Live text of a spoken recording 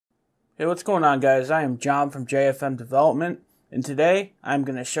Hey, what's going on, guys? I am John from JFM Development, and today I'm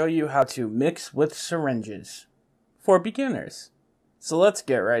going to show you how to mix with syringes for beginners. So let's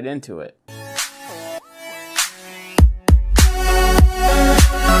get right into it.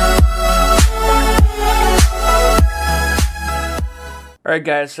 Alright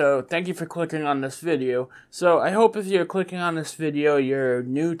guys, so thank you for clicking on this video. So I hope if you're clicking on this video, you're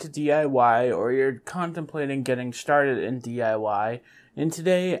new to DIY or you're contemplating getting started in DIY. And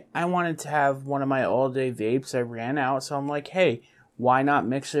today I wanted to have one of my all-day vapes. I ran out, so I'm like, hey, why not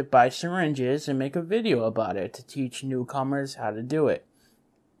mix it by syringes and make a video about it to teach newcomers how to do it.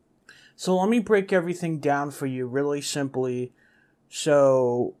 So let me break everything down for you really simply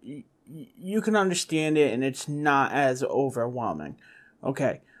so you can understand it and it's not as overwhelming.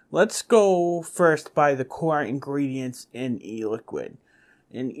 Okay, let's go first by the core ingredients in e-liquid.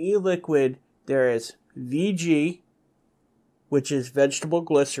 In e-liquid, there is VG, which is vegetable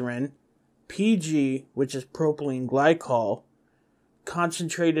glycerin, PG, which is propylene glycol,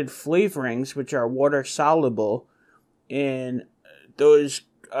 concentrated flavorings, which are water soluble, and those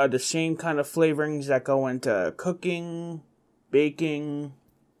are the same kind of flavorings that go into cooking, baking,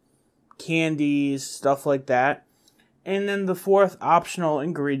 candies, stuff like that. And then the fourth optional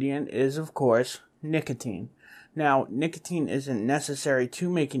ingredient is, of course, nicotine. Now, nicotine isn't necessary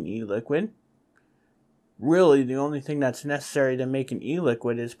to make an e-liquid. Really, the only thing that's necessary to make an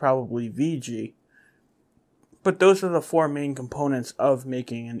e-liquid is probably VG. But those are the four main components of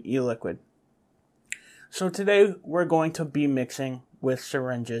making an e-liquid. So today, we're going to be mixing with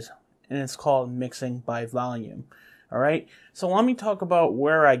syringes, and it's called mixing by volume. Alright, so let me talk about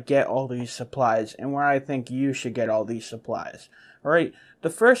where I get all these supplies and where I think you should get all these supplies. Alright, the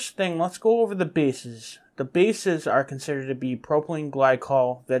first thing, let's go over the bases. The bases are considered to be propylene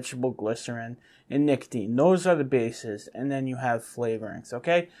glycol, vegetable glycerin, and nicotine. Those are the bases, and then you have flavorings,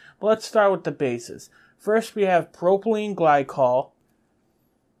 okay? But let's start with the bases. First, we have propylene glycol.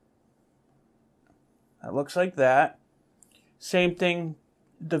 That looks like that. Same thing.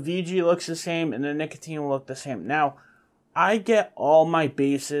 The VG looks the same, and the nicotine will look the same. Now, I get all my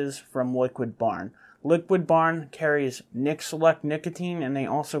bases from Liquid Barn. Liquid Barn carries Nic Select nicotine, and they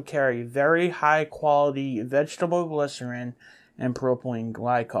also carry very high quality vegetable glycerin and propylene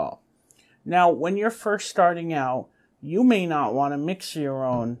glycol. Now, when you're first starting out, you may not want to mix your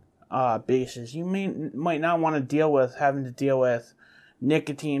own bases. You might not want to having to deal with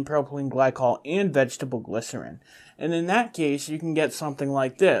nicotine, propylene glycol, and vegetable glycerin. And in that case, you can get something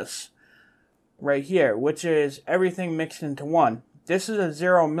like this right here, which is everything mixed into one. This is a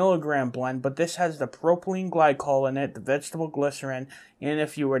 0 milligram blend, but this has the propylene glycol in it, the vegetable glycerin, and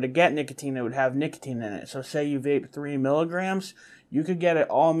if you were to get nicotine, it would have nicotine in it. So say you vape 3 milligrams, you could get it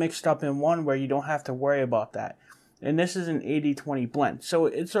all mixed up in one where you don't have to worry about that. And this is an 80-20 blend. So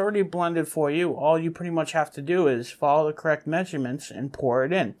it's already blended for you. All you pretty much have to do is follow the correct measurements and pour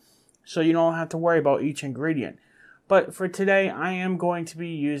it in. So you don't have to worry about each ingredient. But for today, I am going to be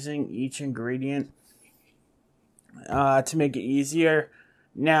using each ingredient to make it easier.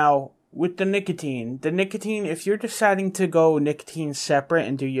 Now, with the nicotine, if you're deciding to go nicotine separate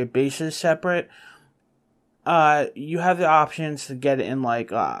and do your bases separate, you have the options to get it in like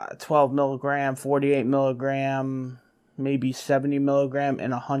 12 milligram, 48 milligram, maybe 70 milligram,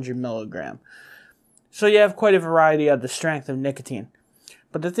 and 100 milligram. So you have quite a variety of the strength of nicotine.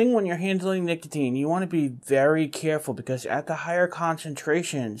 But the thing when you're handling nicotine, you want to be very careful because at the higher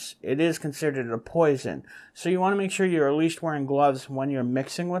concentrations, it is considered a poison. So you want to make sure you're at least wearing gloves when you're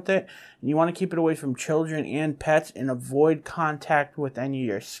mixing with it. And you want to keep it away from children and pets and avoid contact with any of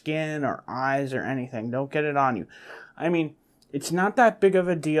your skin or eyes or anything. Don't get it on you. I mean, it's not that big of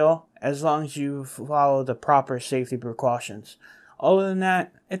a deal as long as you follow the proper safety precautions. Other than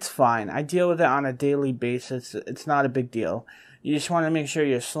that, it's fine. I deal with it on a daily basis. It's not a big deal. You just want to make sure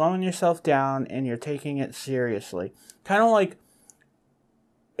you're slowing yourself down and you're taking it seriously. Kind of like,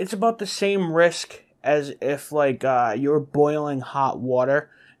 it's about the same risk as if like you're boiling hot water.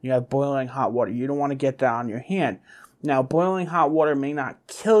 You have boiling hot water. You don't want to get that on your hand. Now, boiling hot water may not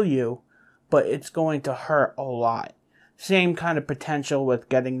kill you, but it's going to hurt a lot. Same kind of potential with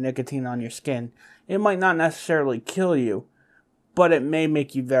getting nicotine on your skin. It might not necessarily kill you, but it may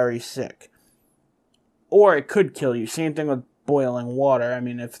make you very sick. Or it could kill you. Same thing with boiling water. I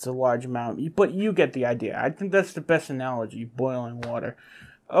mean, if it's a large amount, but you get the idea. I think that's the best analogy, boiling water.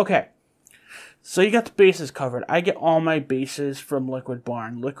 Okay, so you got the bases covered. I get all my bases from Liquid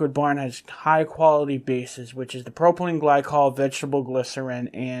Barn. Liquid Barn has high quality bases, which is the propylene glycol, vegetable glycerin,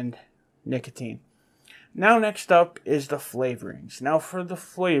 and nicotine. Now next up is the flavorings. Now for the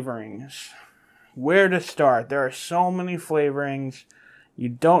flavorings, where to start? There are so many flavorings. You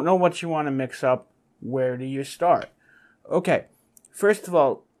don't know what you want to mix up. Where do you start? Okay, first of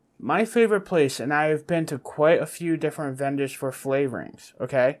all, my favorite place, and I've been to quite a few different vendors for flavorings,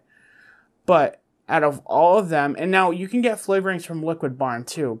 okay? But out of all of them, and now you can get flavorings from Liquid Barn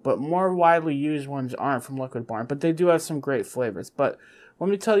too, but more widely used ones aren't from Liquid Barn, but they do have some great flavors. But let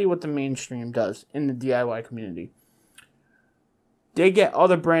me tell you what the mainstream does in the DIY community. They get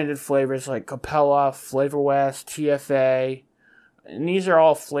other branded flavors like Capella, Flavor West, TFA, and these are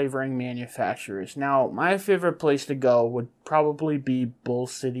all flavoring manufacturers. Now, my favorite place to go would probably be Bull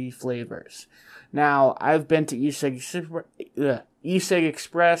City Flavors. Now, I've been to E-Cig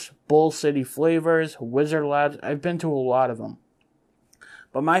Express, Bull City Flavors, Wizard Labs. I've been to a lot of them.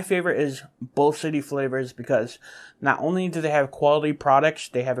 But my favorite is Bull City Flavors because not only do they have quality products,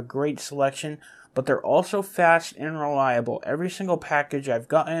 they have a great selection, but they're also fast and reliable. Every single package I've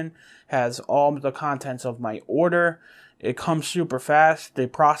gotten has all the contents of my order. It comes super fast. They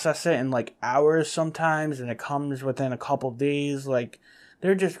process it in like hours sometimes, and it comes within a couple days. Like,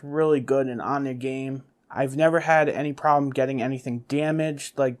 they're just really good and on their game. I've never had any problem getting anything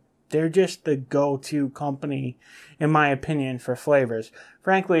damaged. Like, they're just the go-to company, in my opinion, for flavors.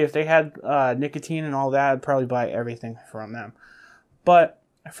 Frankly, if they had nicotine and all that, I'd probably buy everything from them. But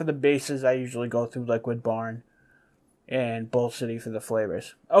for the bases, I usually go through Liquid Barn and Bull City for the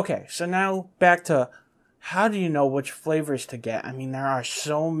flavors. Okay, so now back to how do you know which flavors to get? I mean, there are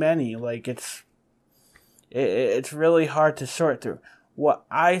so many. Like, it's really hard to sort through. What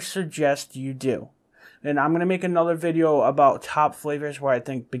I suggest you do, and I'm going to make another video about top flavors where I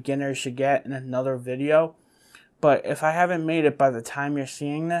think beginners should get in another video. But if I haven't made it by the time you're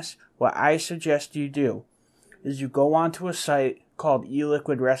seeing this, what I suggest you do is you go onto a site called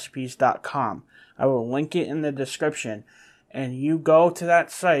eliquidrecipes.com. I will link it in the description. And you go to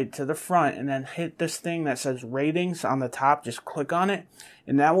that site, to the front, and then hit this thing that says ratings on the top. Just click on it,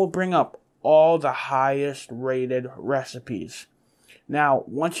 and that will bring up all the highest rated recipes. Now,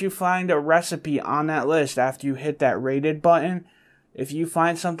 once you find a recipe on that list after you hit that rated button, if you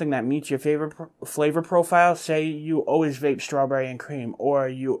find something that meets your favorite flavor profile, say you always vape strawberry and cream, or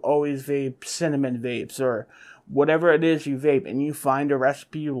you always vape cinnamon vapes, or whatever it is you vape, and you find a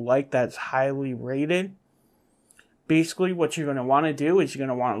recipe you like that's highly rated, basically what you're going to want to do is you're going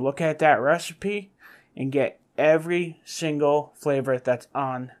to want to look at that recipe and get every single flavor that's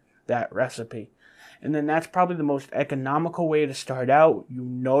on that recipe. And then that's probably the most economical way to start out. You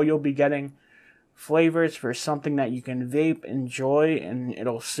know you'll be getting flavors for something that you can vape, enjoy, and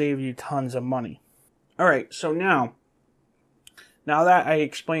it'll save you tons of money. Alright, so now that I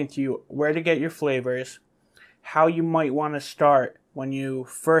explained to you where to get your flavors, how you might want to start when you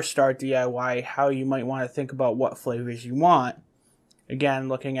first start DIY, how you might want to think about what flavors you want. Again,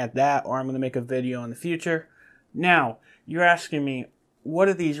 looking at that, or I'm going to make a video in the future. Now, you're asking me, what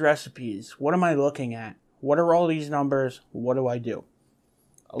are these recipes? What am I looking at? What are all these numbers? What do I do?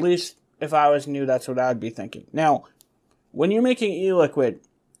 At least, if I was new, that's what I'd be thinking. Now, when you're making e-liquid,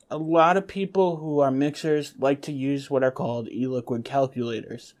 a lot of people who are mixers like to use what are called e-liquid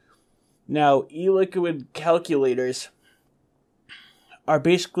calculators. Now, e-liquid calculators are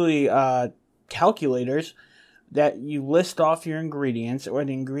basically calculators that you list off your ingredients, or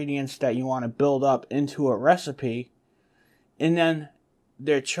the ingredients that you want to build up into a recipe, and then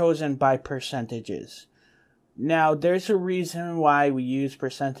they're chosen by percentages. Now, there's a reason why we use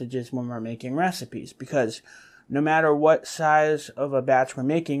percentages when we're making recipes, because no matter what size of a batch we're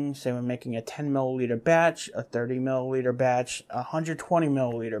making, say we're making a 10 milliliter batch, a 30 milliliter batch, a 120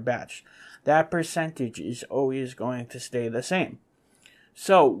 milliliter batch, that percentage is always going to stay the same.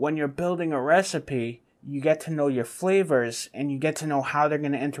 So when you're building a recipe, you get to know your flavors, and you get to know how they're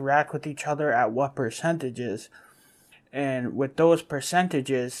going to interact with each other at what percentages. And with those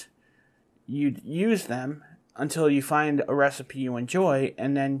percentages, you use them until you find a recipe you enjoy,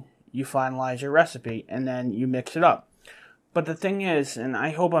 and then you finalize your recipe, and then you mix it up. But the thing is, and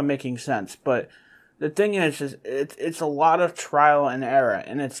I hope I'm making sense, but the thing is it's a lot of trial and error,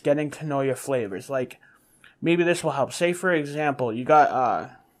 and it's getting to know your flavors. Like, maybe this will help. Say, for example, you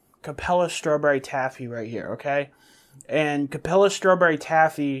got Capella Strawberry Taffy right here, okay? And Capella Strawberry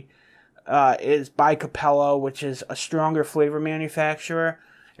Taffy is by Capella, which is a stronger flavor manufacturer.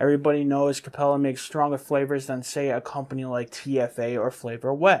 Everybody knows Capella makes stronger flavors than, say, a company like TFA or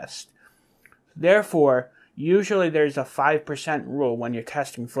Flavor West. Therefore, usually there's a 5% rule when you're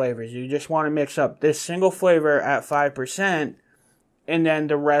testing flavors. You just want to mix up this single flavor at 5%, and then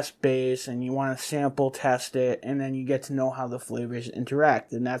the rest base, and you want to sample test it, and then you get to know how the flavors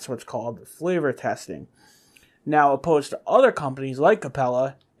interact, and that's what's called flavor testing. Now, opposed to other companies like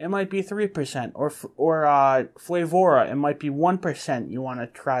Capella it might be 3%, or Flavora, it might be 1%. You want to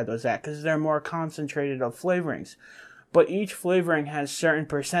try those at because they're more concentrated of flavorings. But each flavoring has certain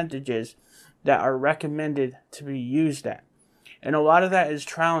percentages that are recommended to be used at. And a lot of that is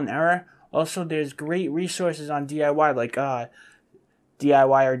trial and error. Also, there's great resources on DIY, like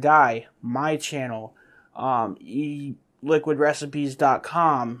DIY or Die, my channel,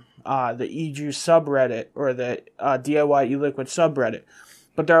 eliquidrecipes.com, the eJuice subreddit, or the DIY eLiquid subreddit.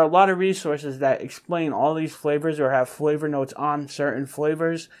 But there are a lot of resources that explain all these flavors or have flavor notes on certain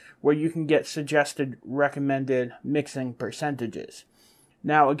flavors where you can get suggested recommended mixing percentages.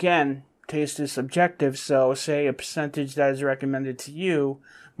 Now again, taste is subjective, so say a percentage that is recommended to you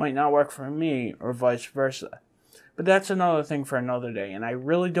might not work for me, or vice versa. But that's another thing for another day, and I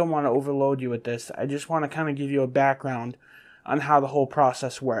really don't want to overload you with this. I just want to kind of give you a background on how the whole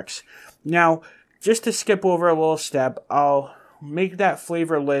process works. Now, just to skip over a little step, I'll make that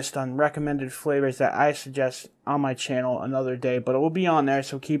flavor list on recommended flavors that I suggest on my channel another day, but it will be on there,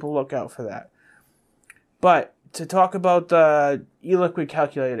 so keep a lookout for that. But to talk about the eLiquid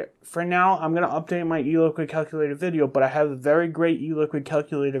calculator, for now, I'm going to update my eLiquid calculator video, but I have a very great eLiquid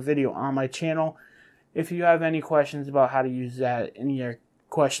calculator video on my channel. If you have any questions about how to use that and you're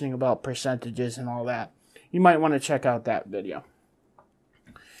questioning about percentages and all that, you might want to check out that video.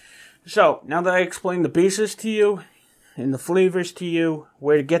 So, now that I explained the bases to you, and the flavors to you,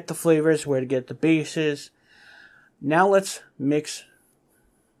 where to get the flavors, where to get the bases, now let's mix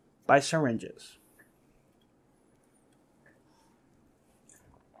by syringes.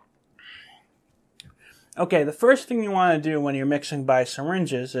 Okay, the first thing you want to do when you're mixing by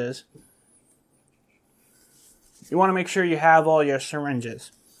syringes is you want to make sure you have all your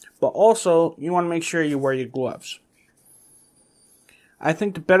syringes, but also you want to make sure you wear your gloves. I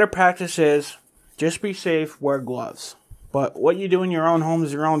think the better practice is just be safe, wear gloves. But what you do in your own home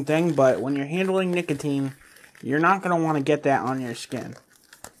is your own thing, but when you're handling nicotine, you're not going to want to get that on your skin.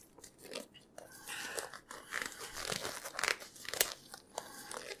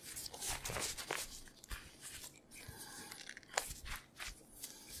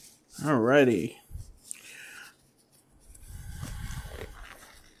 Alrighty.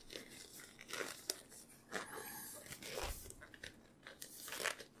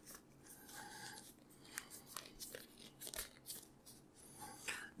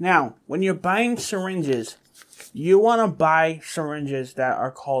 Now, when you're buying syringes, you want to buy syringes that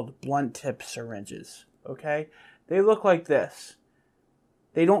are called blunt tip syringes, okay? They look like this.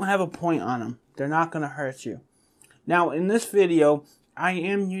 They don't have a point on them. They're not going to hurt you. Now, in this video, I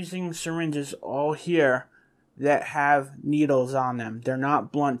am using syringes all here that have needles on them. They're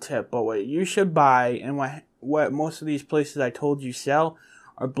not blunt tip, but what you should buy, and what most of these places I told you sell,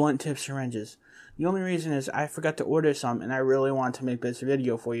 are blunt tip syringes. The only reason is I forgot to order some, and I really want to make this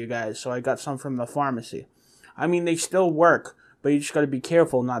video for you guys, so I got some from the pharmacy. I mean, they still work, but you just got to be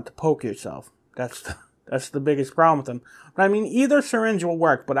careful not to poke yourself. That's the biggest problem with them. But I mean, either syringe will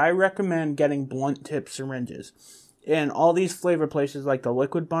work, but I recommend getting blunt tip syringes. And all these flavor places like the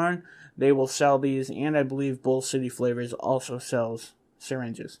Liquid Barn, they will sell these, and I believe Bull City Flavors also sells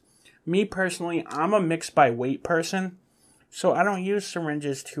syringes. Me personally, I'm a mix by weight person, so I don't use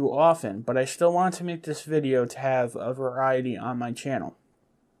syringes too often, but I still want to make this video to have a variety on my channel.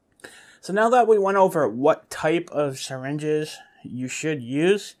 So now that we went over what type of syringes you should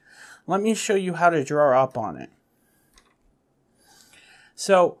use, let me show you how to draw up on it.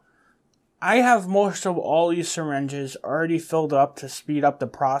 So I have most of all these syringes already filled up to speed up the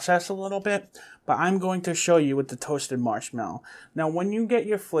process a little bit, but I'm going to show you with the toasted marshmallow. Now, when you get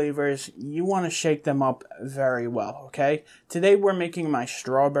your flavors, you want to shake them up very well, okay? Today, we're making my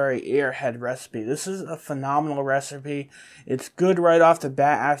strawberry airhead recipe. This is a phenomenal recipe. It's good right off the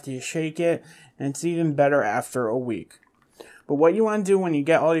bat after you shake it, and it's even better after a week. But what you want to do when you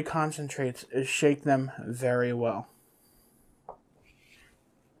get all your concentrates is shake them very well.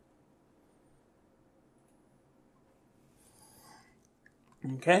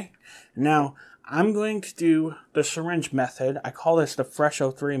 Okay, now I'm going to do the syringe method. I call this the Fresh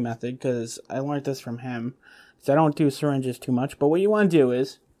 03 method because I learned this from him. So I don't do syringes too much. But what you want to do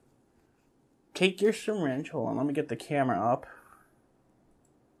is take your syringe. Hold on, let me get the camera up.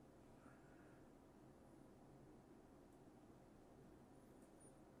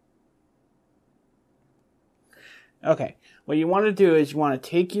 Okay, what you want to do is you want to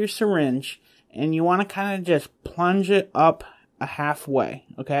take your syringe and you want to kind of just plunge it up a halfway,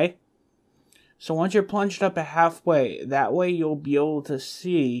 okay? So once you're plunged up a halfway, that way you'll be able to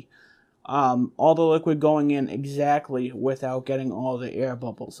see all the liquid going in exactly without getting all the air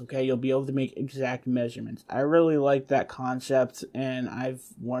bubbles, okay? You'll be able to make exact measurements. I really like that concept, and I've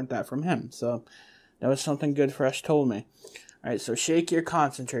learned that from him. So that was something good Fresh told me. All right, so shake your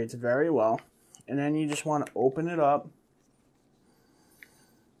concentrates very well, and then you just want to open it up.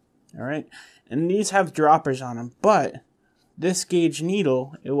 All right, and these have droppers on them, but this gauge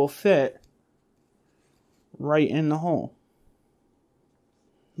needle, it will fit right in the hole.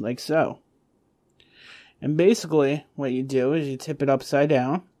 Like so. And basically, what you do is you tip it upside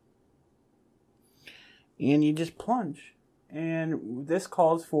down, and you just plunge. And this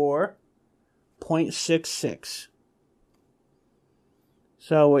calls for 0.66.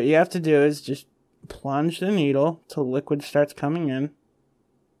 So what you have to do is just plunge the needle till liquid starts coming in.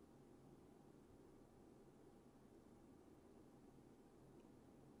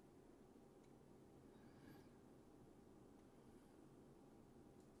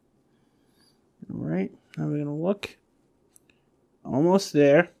 Alright, now we're going to look. Almost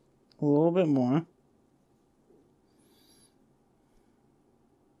there. A little bit more.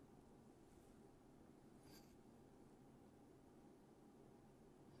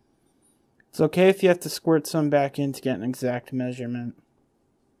 It's okay if you have to squirt some back in to get an exact measurement.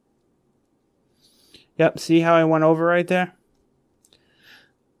 Yep, see how I went over right there?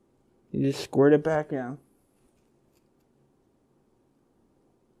 You just squirt it back in.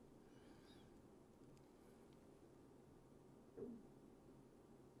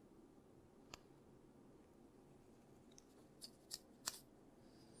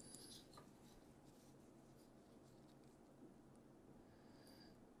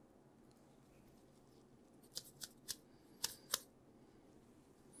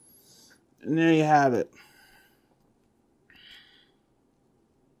 And there you have it.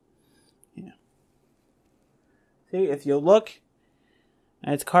 Yeah. See, if you look,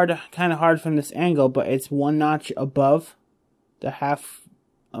 it's kind of hard from this angle, but it's one notch above the half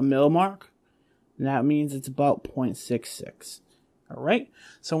a mil mark. And that means it's about 0.66. Alright,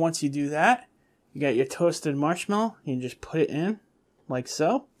 so once you do that, you got your toasted marshmallow. You just put it in, like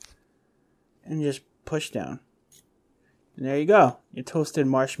so, and just push down. And there you go. Your toasted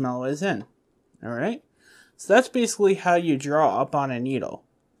marshmallow is in. Alright? So that's basically how you draw up on a needle.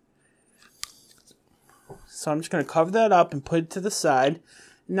 So I'm just going to cover that up and put it to the side.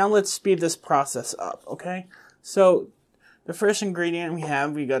 Now let's speed this process up, okay? So the first ingredient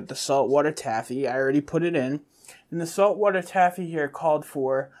we got the saltwater taffy. I already put it in. And the saltwater taffy here called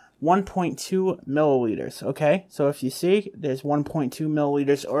for 1.2 milliliters, okay? So if you see, there's 1.2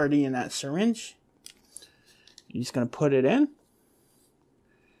 milliliters already in that syringe. You're just going to put it in.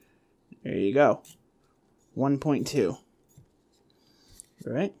 There you go. 1.2.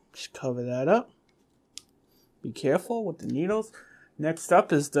 Alright, just cover that up. Be careful with the needles. Next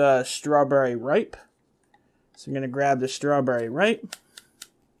up is the strawberry ripe. So I'm going to grab the strawberry ripe.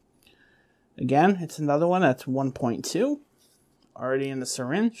 Again, it's another one that's 1.2. Already in the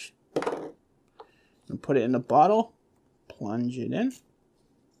syringe. And put it in the bottle. Plunge it in.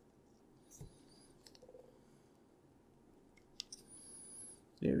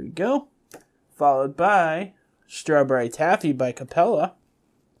 There we go. Followed by Strawberry Taffy by Capella.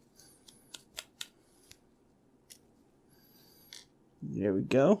 There we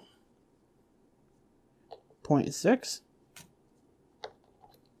go. 0.6.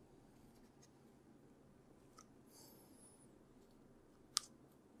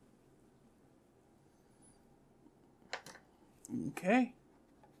 Okay.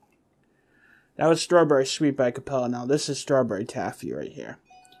 That was Strawberry Sweet by Capella. Now this is Strawberry Taffy right here.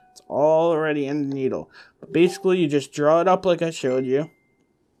 It's all already in the needle. But basically you just draw it up like I showed you.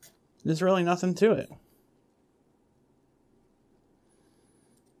 There's really nothing to it.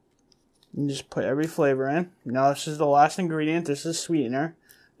 You just put every flavor in. Now this is the last ingredient. This is sweetener.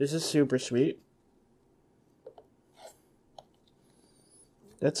 This is super sweet.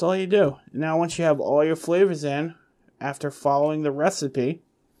 That's all you do. Now once you have all your flavors in, after following the recipe,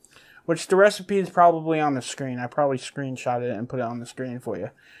 which the recipe is probably on the screen. I probably screenshotted it and put it on the screen for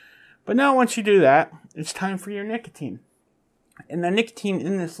you. But now once you do that, it's time for your nicotine. And the nicotine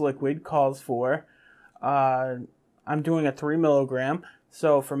in this liquid calls for, I'm doing a 3 milligram.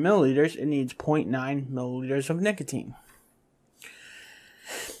 So for milliliters, it needs 0.9 milliliters of nicotine.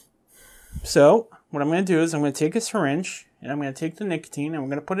 So what I'm going to do is I'm going to take a syringe and I'm going to take the nicotine and we're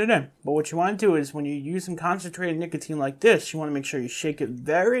going to put it in. But what you want to do is when you're using concentrated nicotine like this, you want to make sure you shake it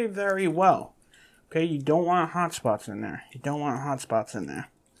very, very well. Okay, you don't want hot spots in there. You don't want hot spots in there.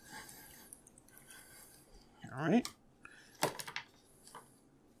 Alright.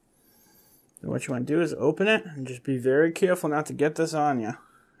 So what you want to do is open it and just be very careful not to get this on you.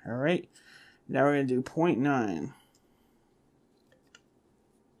 Alright, now we're going to do 0.9.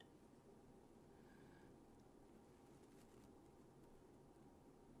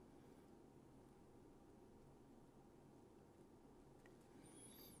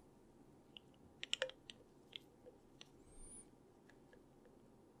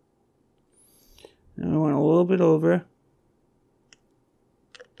 Now I went a little bit over.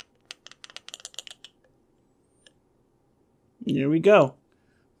 There we go.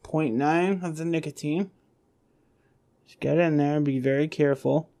 0.9 of the nicotine. Just get in there and be very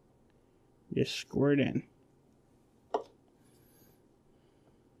careful. Just squirt in.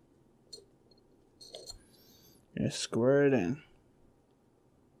 Just squirt in.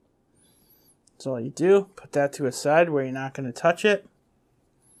 That's all you do. Put that to a side where you're not going to touch it.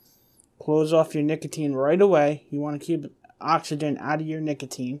 Close off your nicotine right away. You want to keep oxygen out of your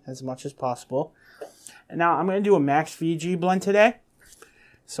nicotine as much as possible. And now I'm going to do a max VG blend today.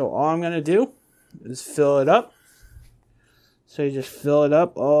 So all I'm going to do is fill it up. So you just fill it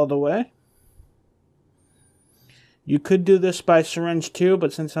up all the way. You could do this by syringe too,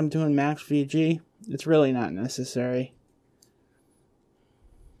 but since I'm doing max VG, it's really not necessary.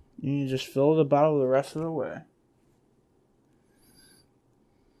 And you just fill the bottle the rest of the way.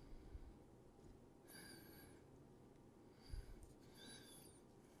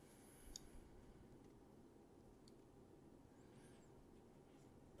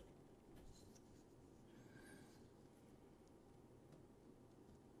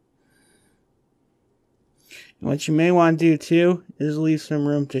 And what you may want to do too is leave some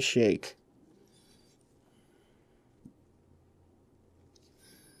room to shake.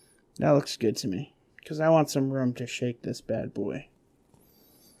 That looks good to me, because I want some room to shake this bad boy.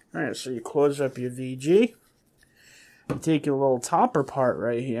 Alright, so you close up your VG. You take your little topper part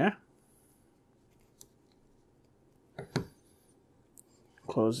right here.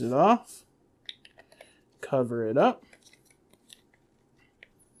 Close it off. Cover it up.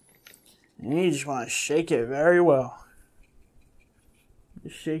 And you just want to shake it very well.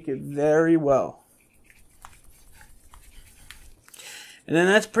 Just shake it very well. And then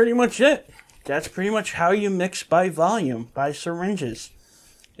that's pretty much it. That's pretty much how you mix by volume, by syringes.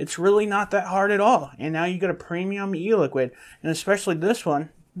 It's really not that hard at all. And now you got a premium e-liquid. And especially this one.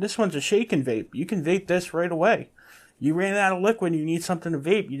 This one's a shake and vape. You can vape this right away. You ran out of liquid, you need something to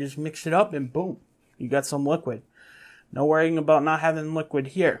vape. You just mix it up and boom. You got some liquid. No worrying about not having liquid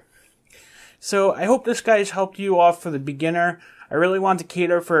here. So I hope this guys helped you off for the beginner. I really want to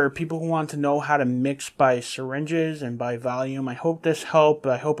cater for people who want to know how to mix by syringes and by volume. I hope this helped.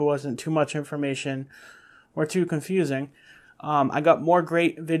 I hope it wasn't too much information or too confusing. I got more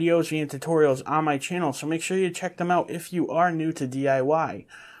great videos and tutorials on my channel, so make sure you check them out if you are new to DIY.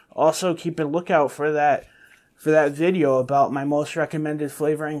 Also, keep a lookout for that video about my most recommended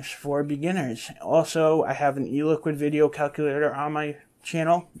flavorings for beginners. Also, I have an e-liquid video calculator on my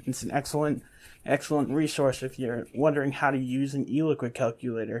channel. It's an excellent resource if you're wondering how to use an e-liquid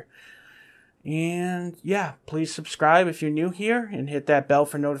calculator. And yeah, please subscribe if you're new here and hit that bell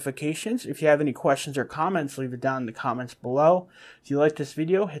for notifications. If you have any questions or comments, leave it down in the comments below. If you like this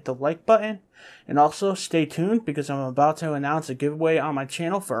video, hit the like button. And also stay tuned because I'm about to announce a giveaway on my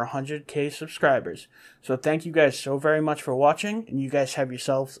channel for 100K subscribers. So thank you guys so very much for watching, and you guys have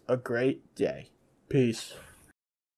yourselves a great day. Peace.